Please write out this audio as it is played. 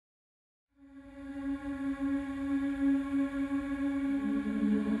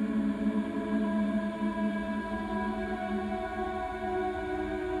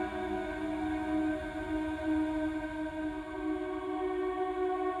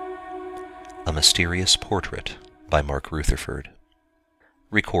A Mysterious Portrait by Mark Rutherford.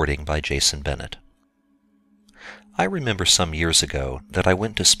 Recording by Jason Bennett. I remember some years ago that I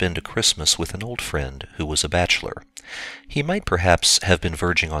went to spend a Christmas with an old friend who was a bachelor. He might perhaps have been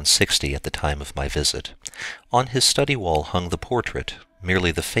verging on 60 at the time of my visit. On his study wall hung the portrait,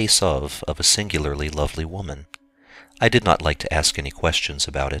 merely the face of a singularly lovely woman. I did not like to ask any questions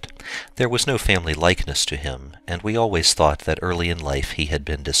about it. There was no family likeness to him, and we always thought that early in life he had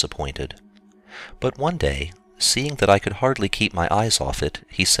been disappointed. But one day, seeing that I could hardly keep my eyes off it,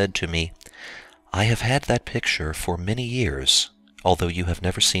 he said to me, "I have had that picture for many years, although you have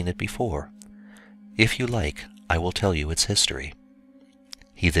never seen it before. If you like, I will tell you its history."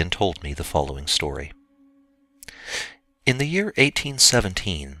 He then told me the following story. In the year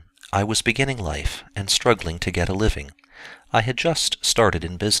 1817, I was beginning life and struggling to get a living. I had just started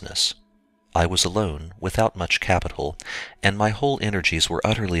in business. I was alone, without much capital, and my whole energies were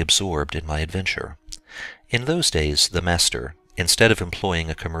utterly absorbed in my adventure. In those days, the master, instead of employing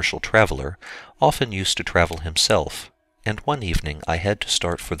a commercial traveler, often used to travel himself, and one evening I had to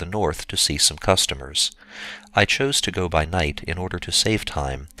start for the north to see some customers. I chose to go by night in order to save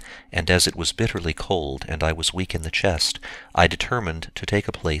time, and as it was bitterly cold and I was weak in the chest, I determined to take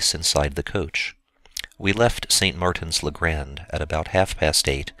a place inside the coach. We left St. Martin's-le-Grand at about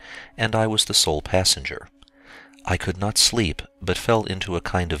 8:30, and I was the sole passenger. I could not sleep, but fell into a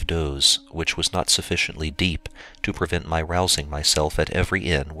kind of doze, which was not sufficiently deep to prevent my rousing myself at every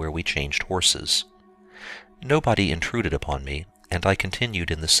inn where we changed horses. Nobody intruded upon me, and I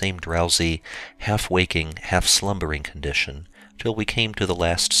continued in the same drowsy, half-waking, half-slumbering condition till we came to the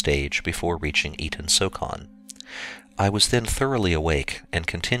last stage before reaching Eton-so-Con. I was then thoroughly awake, and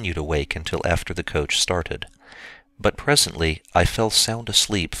continued awake until after the coach started. But presently I fell sound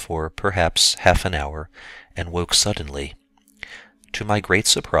asleep for perhaps half an hour, and woke suddenly. To my great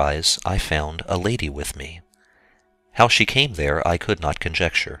surprise, I found a lady with me. How she came there I could not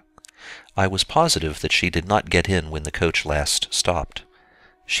conjecture. I was positive that she did not get in when the coach last stopped.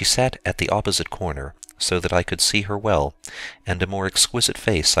 She sat at the opposite corner, so that I could see her well, and a more exquisite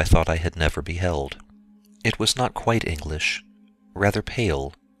face I thought I had never beheld. It was not quite English, rather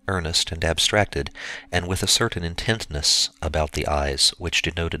pale, earnest, and abstracted, and with a certain intentness about the eyes which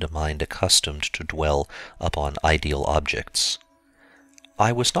denoted a mind accustomed to dwell upon ideal objects.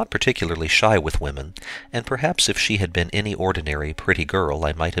 I was not particularly shy with women, and perhaps if she had been any ordinary pretty girl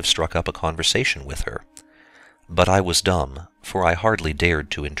I might have struck up a conversation with her. But I was dumb, for I hardly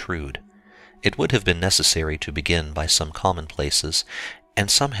dared to intrude. It would have been necessary to begin by some commonplaces, and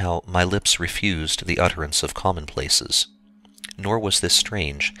somehow my lips refused the utterance of commonplaces. Nor was this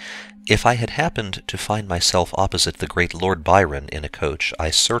strange. If I had happened to find myself opposite the great Lord Byron in a coach, I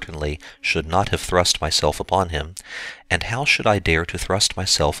certainly should not have thrust myself upon him, and how should I dare to thrust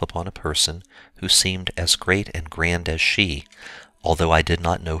myself upon a person who seemed as great and grand as she, although I did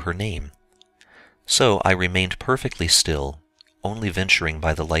not know her name? So I remained perfectly still, only venturing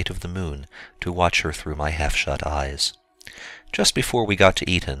by the light of the moon to watch her through my half-shut eyes. Just before we got to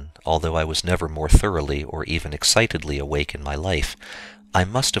Eton, although I was never more thoroughly or even excitedly awake in my life, I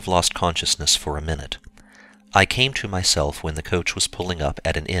must have lost consciousness for a minute. I came to myself when the coach was pulling up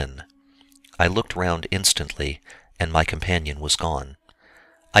at an inn. I looked round instantly, and my companion was gone.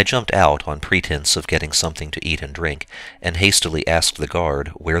 I jumped out on pretense of getting something to eat and drink, and hastily asked the guard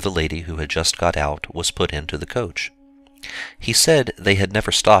where the lady who had just got out was put into the coach. He said they had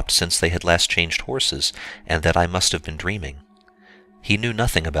never stopped since they had last changed horses, and that I must have been dreaming. He knew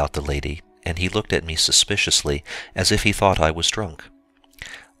nothing about the lady, and he looked at me suspiciously, as if he thought I was drunk.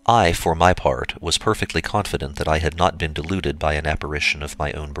 I, for my part, was perfectly confident that I had not been deluded by an apparition of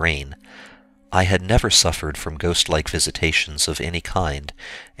my own brain. I had never suffered from ghost-like visitations of any kind,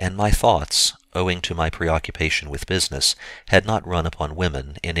 and my thoughts, owing to my preoccupation with business, had not run upon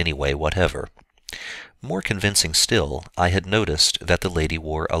women in any way whatever. More convincing still, I had noticed that the lady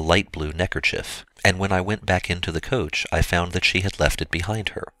wore a light blue neckerchief, and when I went back into the coach I found that she had left it behind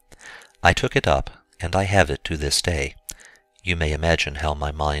her. I took it up, and I have it to this day. You may imagine how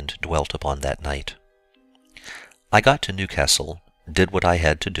my mind dwelt upon that night. I got to Newcastle, did what I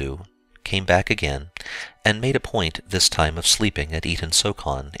had to do, came back again, and made a point this time of sleeping at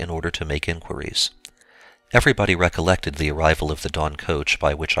Eton-so-Con in order to make inquiries. Everybody recollected the arrival of the dawn coach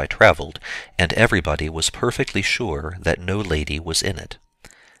by which I travelled, and everybody was perfectly sure that no lady was in it.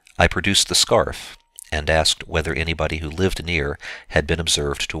 I produced the scarf, and asked whether anybody who lived near had been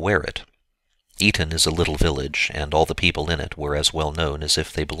observed to wear it. Eton is a little village, and all the people in it were as well known as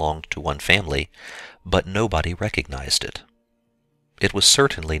if they belonged to one family, but nobody recognized it. It was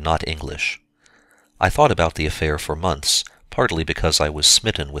certainly not English. I thought about the affair for months, partly because I was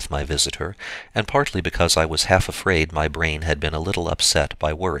smitten with my visitor, and partly because I was half afraid my brain had been a little upset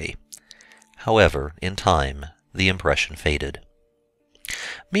by worry. However, in time, the impression faded.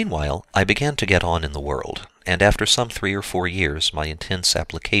 Meanwhile, I began to get on in the world, and after some 3 or 4 years my intense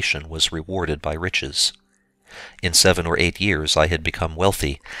application was rewarded by riches. In 7 or 8 years I had become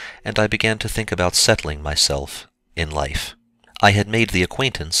wealthy, and I began to think about settling myself in life. I had made the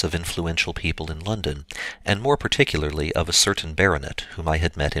acquaintance of influential people in London, and more particularly of a certain baronet whom I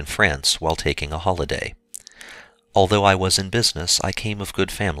had met in France while taking a holiday. Although I was in business, I came of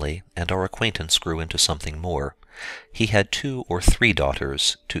good family, and our acquaintance grew into something more. He had 2 or 3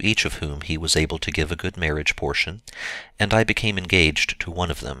 daughters, to each of whom he was able to give a good marriage portion, and I became engaged to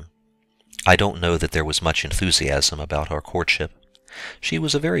one of them. I don't know that there was much enthusiasm about our courtship. She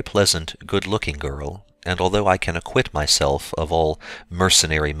was a very pleasant, good-looking girl, and although I can acquit myself of all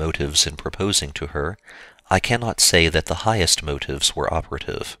mercenary motives in proposing to her, I cannot say that the highest motives were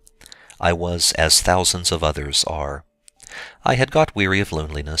operative. I was as thousands of others are. I had got weary of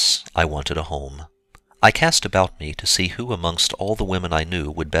loneliness. I wanted a home. I cast about me to see who amongst all the women I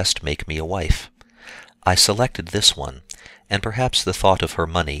knew would best make me a wife. I selected this one, and perhaps the thought of her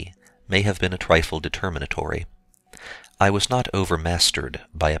money may have been a trifle determinatory. I was not overmastered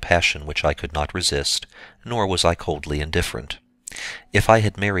by a passion which I could not resist, nor was I coldly indifferent. If I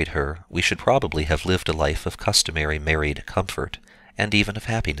had married her, we should probably have lived a life of customary married comfort, and even of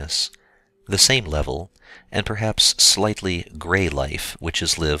happiness, the same level, and perhaps slightly grey life which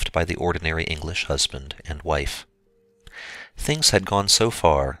is lived by the ordinary English husband and wife. Things had gone so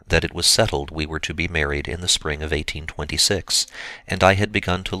far that it was settled we were to be married in the spring of 1826, and I had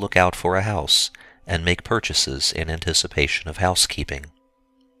begun to look out for a house, and make purchases in anticipation of housekeeping.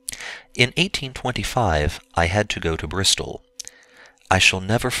 In 1825 I had to go to Bristol. I shall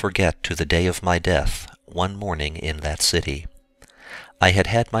never forget to the day of my death one morning in that city. I had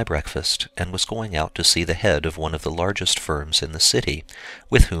had my breakfast, and was going out to see the head of one of the largest firms in the city,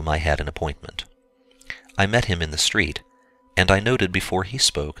 with whom I had an appointment. I met him in the street, and I noted before he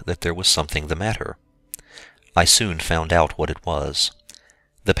spoke that there was something the matter. I soon found out what it was.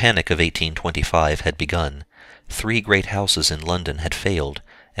 The panic of 1825 had begun. 3 great houses in London had failed,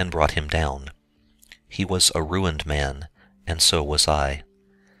 and brought him down. He was a ruined man, and so was I.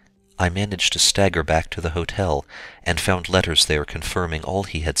 I managed to stagger back to the hotel, and found letters there confirming all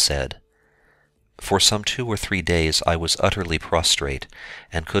he had said. For some 2 or 3 days I was utterly prostrate,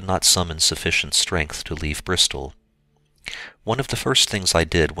 and could not summon sufficient strength to leave Bristol. One of the first things I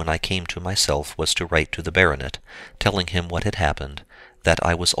did when I came to myself was to write to the baronet, telling him what had happened, that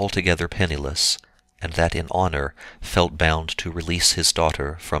I was altogether penniless, and that in honour felt bound to release his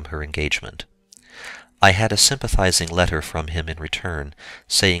daughter from her engagement. I had a sympathizing letter from him in return,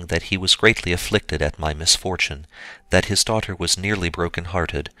 saying that he was greatly afflicted at my misfortune, that his daughter was nearly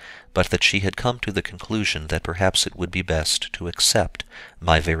broken-hearted, but that she had come to the conclusion that perhaps it would be best to accept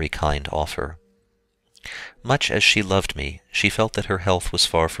my very kind offer. Much as she loved me, she felt that her health was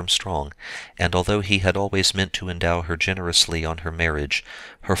far from strong, and although he had always meant to endow her generously on her marriage,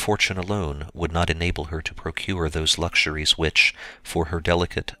 her fortune alone would not enable her to procure those luxuries which, for her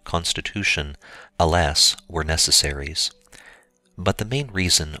delicate constitution, alas, were necessaries. But the main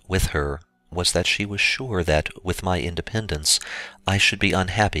reason with her was that she was sure that, with my independence, I should be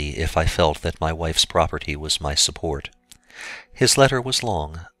unhappy if I felt that my wife's property was my support. His letter was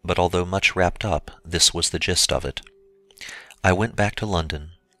long, but although much wrapped up, this was the gist of it. I went back to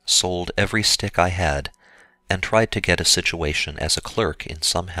London, sold every stick I had, and tried to get a situation as a clerk in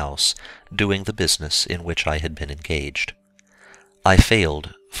some house, doing the business in which I had been engaged. I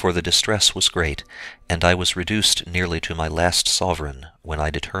failed, for the distress was great, and I was reduced nearly to my last sovereign when I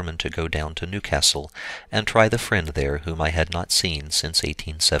determined to go down to Newcastle and try the friend there whom I had not seen since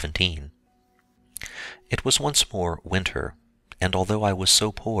 1817. It was once more winter, and although I was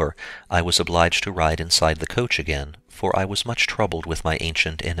so poor, I was obliged to ride inside the coach again, for I was much troubled with my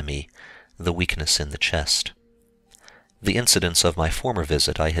ancient enemy, the weakness in the chest. The incidents of my former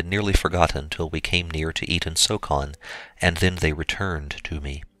visit I had nearly forgotten till we came near to Eton-so-Con, and then they returned to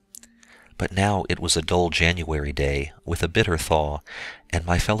me. But now it was a dull January day, with a bitter thaw, and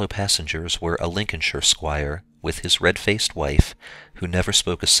my fellow passengers were a Lincolnshire squire, with his red-faced wife, who never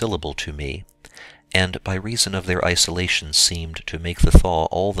spoke a syllable to me, and by reason of their isolation seemed to make the thaw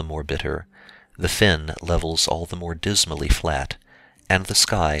all the more bitter, the fen levels all the more dismally flat, and the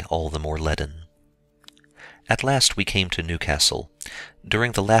sky all the more leaden. At last we came to Newcastle.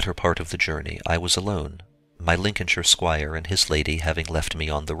 During the latter part of the journey I was alone, my Lincolnshire squire and his lady having left me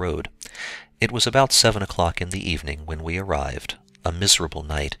on the road. It was about 7 o'clock in the evening when we arrived, a miserable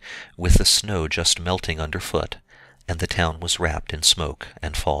night, with the snow just melting underfoot, and the town was wrapped in smoke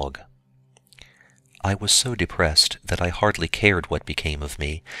and fog. I was so depressed that I hardly cared what became of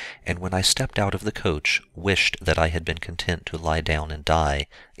me, and when I stepped out of the coach, wished that I had been content to lie down and die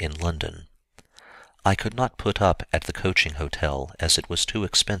in London. I could not put up at the coaching hotel, as it was too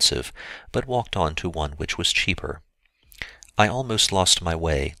expensive, but walked on to one which was cheaper. I almost lost my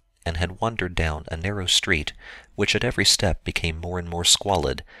way, and had wandered down a narrow street, which at every step became more and more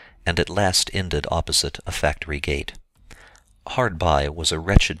squalid, and at last ended opposite a factory gate. Hard by was a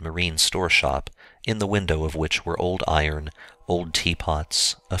wretched marine store shop, in the window of which were old iron, old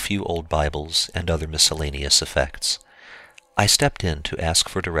teapots, a few old Bibles, and other miscellaneous effects. I stepped in to ask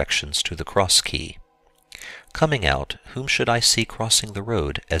for directions to the cross quay. Coming out, whom should I see crossing the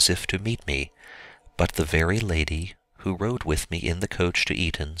road as if to meet me, but the very lady who rode with me in the coach to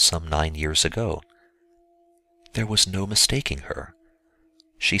Eton some 9 years ago. There was no mistaking her.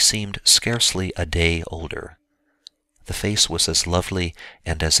 She seemed scarcely a day older. The face was as lovely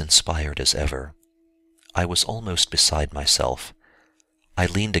and as inspired as ever. I was almost beside myself. I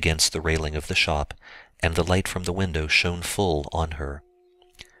leaned against the railing of the shop, and the light from the window shone full on her.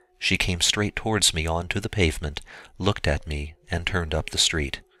 She came straight towards me on to the pavement, looked at me, and turned up the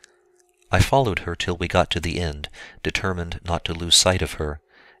street. I followed her till we got to the end, determined not to lose sight of her,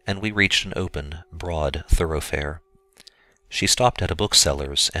 and we reached an open, broad thoroughfare. She stopped at a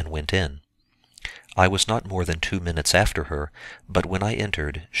bookseller's and went in. I was not more than 2 minutes after her, but when I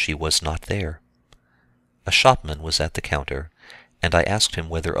entered she was not there. A shopman was at the counter, and I asked him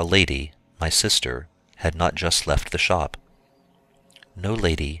whether a lady, my sister, had not just left the shop. No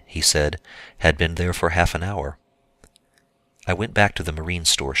lady, he said, had been there for half an hour. I went back to the marine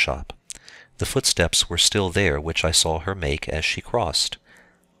store shop. The footsteps were still there which I saw her make as she crossed.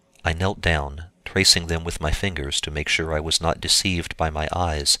 I knelt down, tracing them with my fingers to make sure I was not deceived by my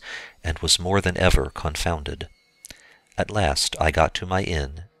eyes, and was more than ever confounded. At last I got to my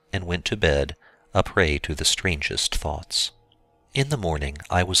inn, and went to bed, a prey to the strangest thoughts. In the morning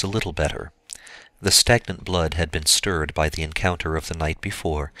I was a little better. The stagnant blood had been stirred by the encounter of the night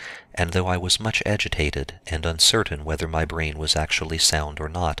before, and though I was much agitated and uncertain whether my brain was actually sound or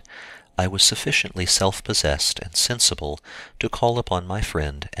not, I was sufficiently self-possessed and sensible to call upon my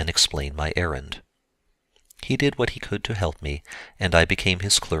friend and explain my errand. He did what he could to help me, and I became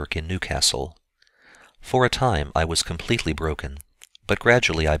his clerk in Newcastle. For a time I was completely broken, but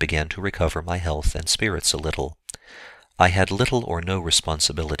gradually I began to recover my health and spirits a little. I had little or no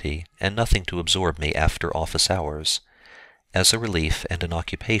responsibility, and nothing to absorb me after office hours. As a relief and an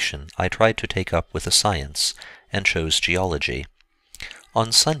occupation, I tried to take up with a science, and chose geology.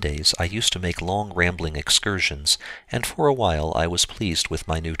 On Sundays I used to make long rambling excursions, and for a while I was pleased with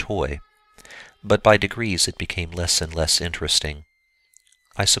my new toy. But by degrees it became less and less interesting.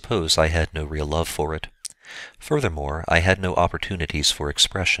 I suppose I had no real love for it. Furthermore, I had no opportunities for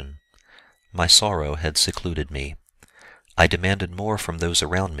expression. My sorrow had secluded me. I demanded more from those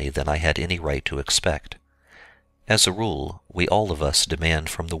around me than I had any right to expect. As a rule, we all of us demand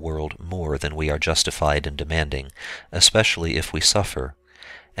from the world more than we are justified in demanding, especially if we suffer,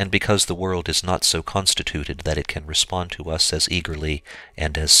 and because the world is not so constituted that it can respond to us as eagerly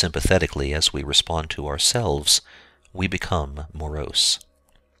and as sympathetically as we respond to ourselves, we become morose.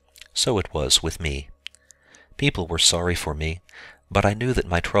 So it was with me. People were sorry for me, but I knew that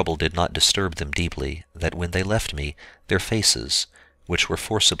my trouble did not disturb them deeply, that when they left me, their faces, which were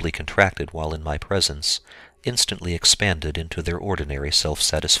forcibly contracted while in my presence, instantly expanded into their ordinary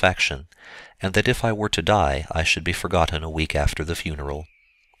self-satisfaction, and that if I were to die, I should be forgotten a week after the funeral.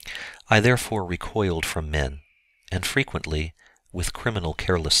 I therefore recoiled from men, and frequently, with criminal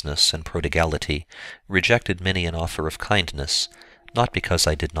carelessness and prodigality, rejected many an offer of kindness, not because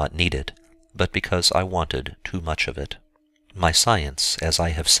I did not need it, but because I wanted too much of it. My science, as I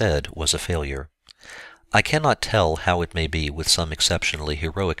have said, was a failure. I cannot tell how it may be with some exceptionally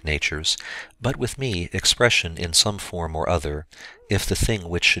heroic natures, but with me expression in some form or other, if the thing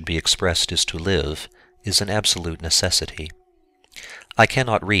which should be expressed is to live, is an absolute necessity. I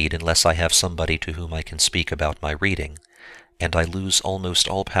cannot read unless I have somebody to whom I can speak about my reading, and I lose almost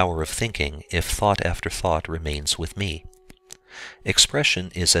all power of thinking if thought after thought remains with me.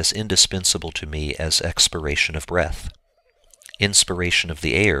 Expression is as indispensable to me as expiration of breath. Inspiration of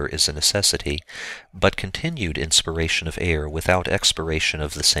the air is a necessity, but continued inspiration of air without expiration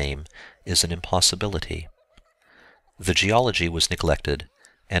of the same is an impossibility. The geology was neglected,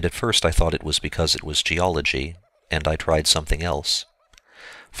 and at first I thought it was because it was geology, and I tried something else.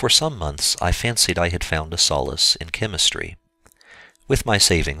 For some months I fancied I had found a solace in chemistry. With my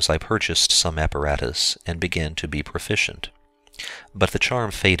savings I purchased some apparatus and began to be proficient. But the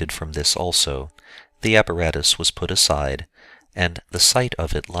charm faded from this also. The apparatus was put aside, and the sight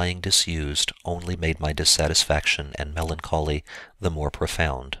of it lying disused only made my dissatisfaction and melancholy the more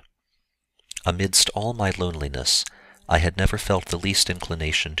profound. Amidst all my loneliness, I had never felt the least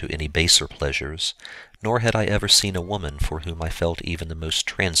inclination to any baser pleasures, nor had I ever seen a woman for whom I felt even the most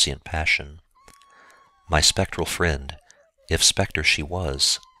transient passion. My spectral friend, if spectre she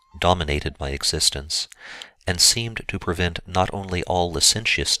was, dominated my existence, and seemed to prevent not only all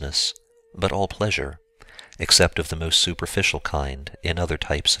licentiousness, but all pleasure, except of the most superficial kind in other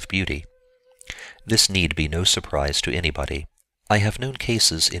types of beauty. This need be no surprise to anybody. I have known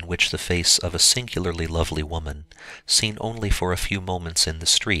cases in which the face of a singularly lovely woman, seen only for a few moments in the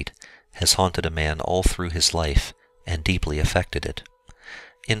street, has haunted a man all through his life and deeply affected it.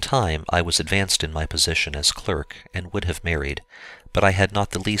 In time I was advanced in my position as clerk and would have married, but I had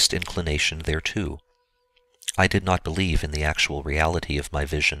not the least inclination thereto. I did not believe in the actual reality of my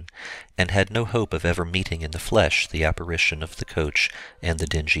vision, and had no hope of ever meeting in the flesh the apparition of the coach and the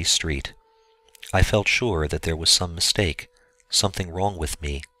dingy street. I felt sure that there was some mistake, something wrong with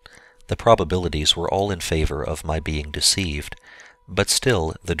me. The probabilities were all in favor of my being deceived, but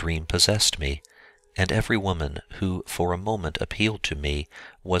still the dream possessed me, and every woman who for a moment appealed to me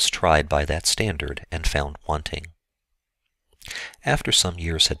was tried by that standard and found wanting. After some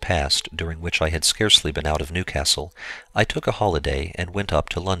years had passed, during which I had scarcely been out of Newcastle, I took a holiday and went up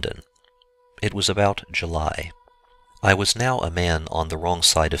to London. It was about July. I was now a man on the wrong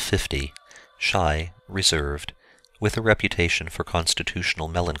side of 50, shy, reserved, with a reputation for constitutional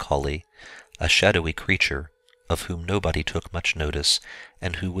melancholy, a shadowy creature, of whom nobody took much notice,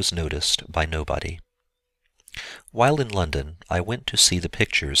 and who was noticed by nobody. While in London, I went to see the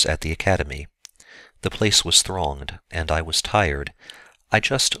pictures at the Academy. The place was thronged, and I was tired. I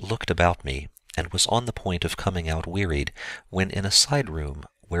just looked about me, and was on the point of coming out wearied, when in a side room,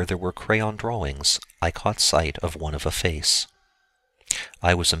 where there were crayon drawings, I caught sight of one of a face.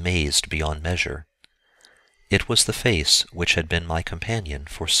 I was amazed beyond measure. It was the face which had been my companion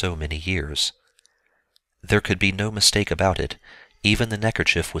for so many years. There could be no mistake about it. Even the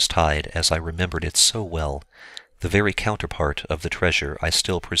neckerchief was tied as I remembered it so well, the very counterpart of the treasure I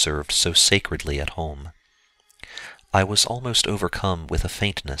still preserved so sacredly at home. I was almost overcome with a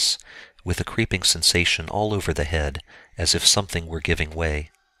faintness, with a creeping sensation all over the head, as if something were giving way,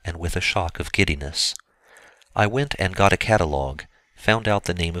 and with a shock of giddiness. I went and got a catalogue, found out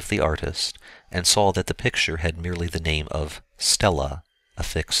the name of the artist, and saw that the picture had merely the name of Stella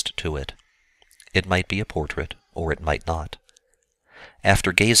affixed to it. It might be a portrait, or it might not.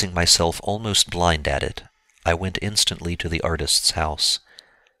 After gazing myself almost blind at it, I went instantly to the artist's house.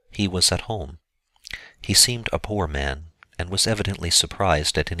 He was at home. He seemed a poor man, and was evidently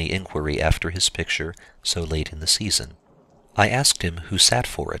surprised at any inquiry after his picture so late in the season. I asked him who sat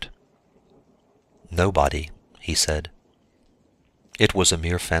for it. "Nobody," he said. It was a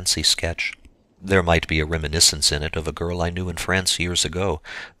mere fancy sketch. There might be a reminiscence in it of a girl I knew in France years ago,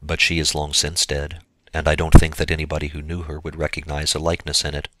 but she is long since dead, and I don't think that anybody who knew her would recognize a likeness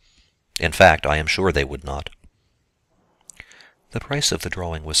in it. In fact, I am sure they would not. The price of the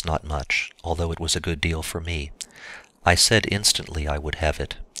drawing was not much, although it was a good deal for me. I said instantly I would have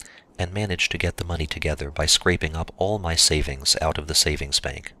it, and managed to get the money together by scraping up all my savings out of the savings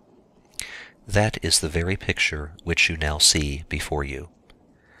bank. That is the very picture which you now see before you.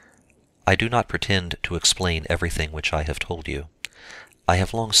 I do not pretend to explain everything which I have told you. I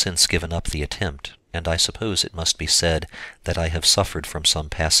have long since given up the attempt, and I suppose it must be said that I have suffered from some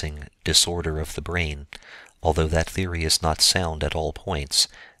passing disorder of the brain, although that theory is not sound at all points,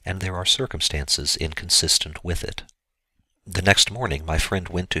 and there are circumstances inconsistent with it. The next morning my friend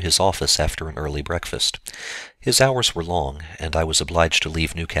went to his office after an early breakfast. His hours were long, and I was obliged to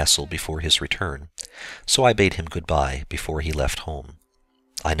leave Newcastle before his return, so I bade him good-bye before he left home.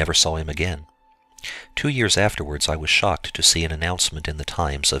 I never saw him again. 2 years afterwards I was shocked to see an announcement in the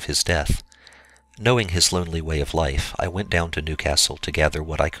Times of his death. Knowing his lonely way of life, I went down to Newcastle to gather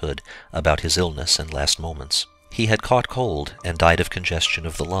what I could about his illness and last moments. He had caught cold and died of congestion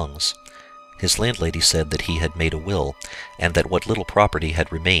of the lungs. His landlady said that he had made a will, and that what little property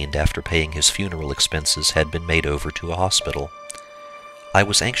had remained after paying his funeral expenses had been made over to a hospital. I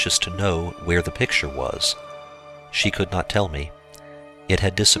was anxious to know where the picture was. She could not tell me. It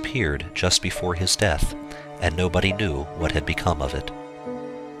had disappeared just before his death, and nobody knew what had become of it.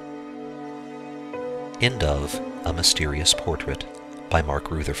 End of A Mysterious Portrait by Mark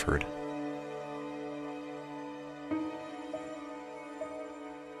Rutherford.